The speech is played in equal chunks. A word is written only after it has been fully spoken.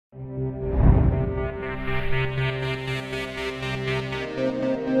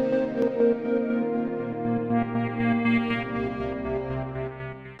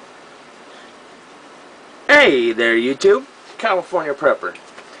Hey there YouTube, California Prepper.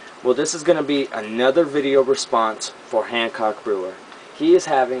 Well, this is going to be another video response for Hancock Brewer. He is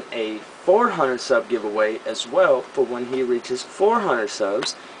having a 400 sub giveaway as well for when he reaches 400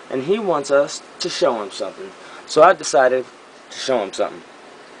 subs, and he wants us to show him something. So I decided to show him something.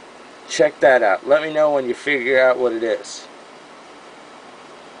 Check that out. Let me know when you figure out what it is.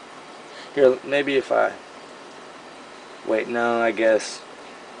 Here, maybe if I... Wait, no, I guess...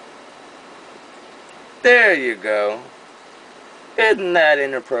 There you go. Isn't that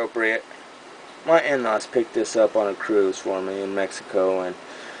inappropriate? My in-laws picked this up on a cruise for me in Mexico, and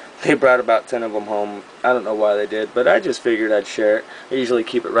they brought about 10 of them home. I don't know why they did, but I just figured I'd share it. I usually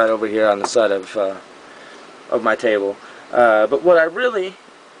keep it right over here on the side of my table. But what I really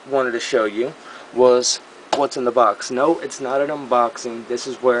wanted to show you was what's in the box. No, it's not an unboxing. This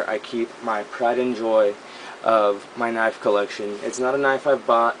is where I keep my pride and joy of my knife collection. It's not a knife I've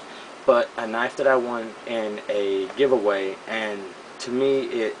bought, but a knife that I won in a giveaway, and to me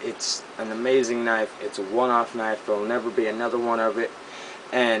it's an amazing knife. It's a one-off knife. There will never be another one of it.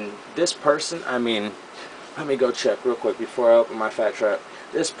 And this person, I mean, let me go check real quick before I open my fat trap.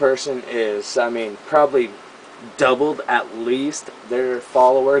 This person is, I mean, probably doubled at least their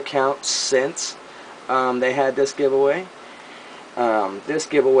follower count since they had this giveaway. This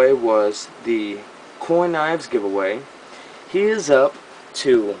giveaway was the Coin Knives giveaway. He is up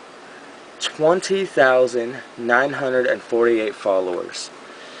to 20,948 followers.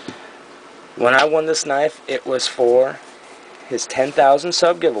 When I won this knife, it was for his 10,000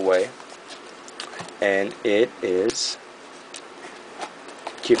 sub giveaway, and it is,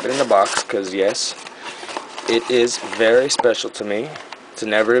 keep it in the box because yes, it is very special to me. It's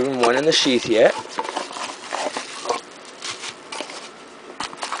never even went in the sheath yet.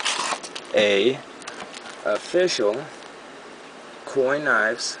 A official Coin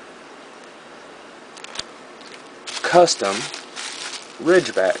Knives custom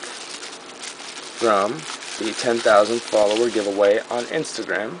Ridgeback from the 10,000 follower giveaway on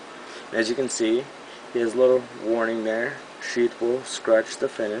Instagram. As you can see, he has a little warning there. Sheath will scratch the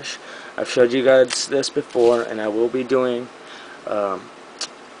finish. I've showed you guys this before, and I will be doing a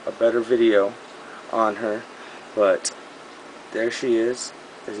better video on her. But there she is.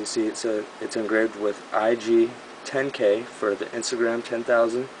 As you see, it's engraved with IG 10K for the Instagram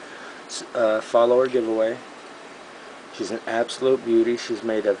 10,000 follower giveaway. She's an absolute beauty. She's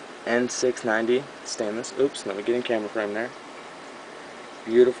made of N690 stainless. Oops, let me get in camera frame there.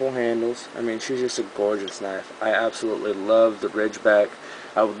 Beautiful handles. I mean, she's just a gorgeous knife. I absolutely love the Ridgeback.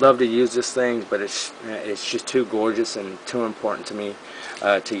 I would love to use this thing, but it's just too gorgeous and too important to me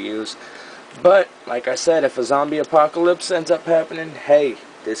to use. But like I said, if a zombie apocalypse ends up happening, hey,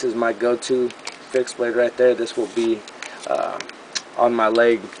 this is my go-to fixed blade right there. This will be on my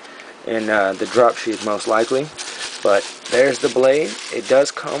leg in the drop sheath most likely. But there's the blade. It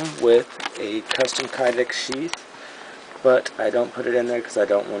does come with a custom Kydex sheath, but I don't put it in there because I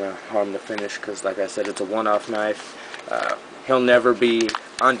don't want to harm the finish, because like I said, it's a one-off knife. He'll never be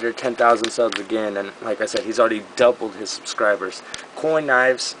under 10,000 subs again, and like I said, he's already doubled his subscribers. Coin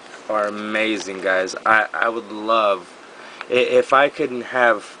knives are amazing, guys. I would love, if I could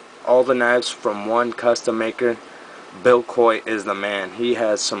have all the knives from one custom maker, Bill Coy is the man. He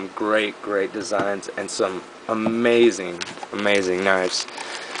has some great designs and some amazing knives.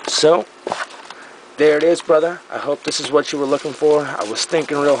 So there it is, brother. I hope this is what you were looking for. I was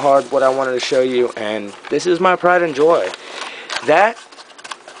thinking real hard what I wanted to show you, and this is my pride and joy. That,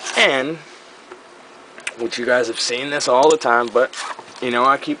 and which you guys have seen this all the time, but you know,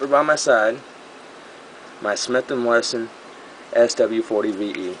 I keep it by my side, my Smith&Wesson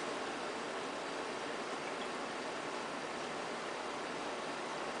SW40VE.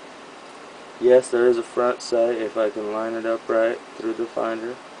 Yes, there is a front sight if I can line it up right through the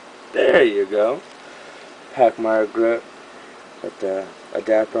finder. There you go. Hackmeyer grip with the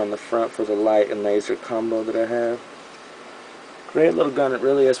adapter on the front for the light and laser combo that I have. Great little gun, it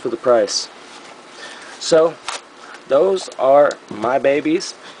really is, for the price. So, those are my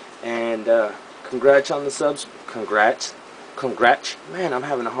babies, and congrats on the subs. Congrats. Man, I'm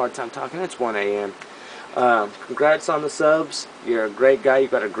having a hard time talking. It's 1 a.m. Congrats on the subs. You're a great guy. You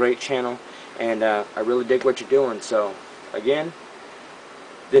got a great channel. And I really dig what you're doing. So, again,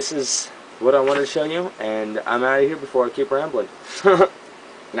 this is what I wanted to show you, and I'm out of here before I keep rambling.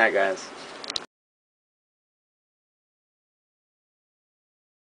 Night, guys.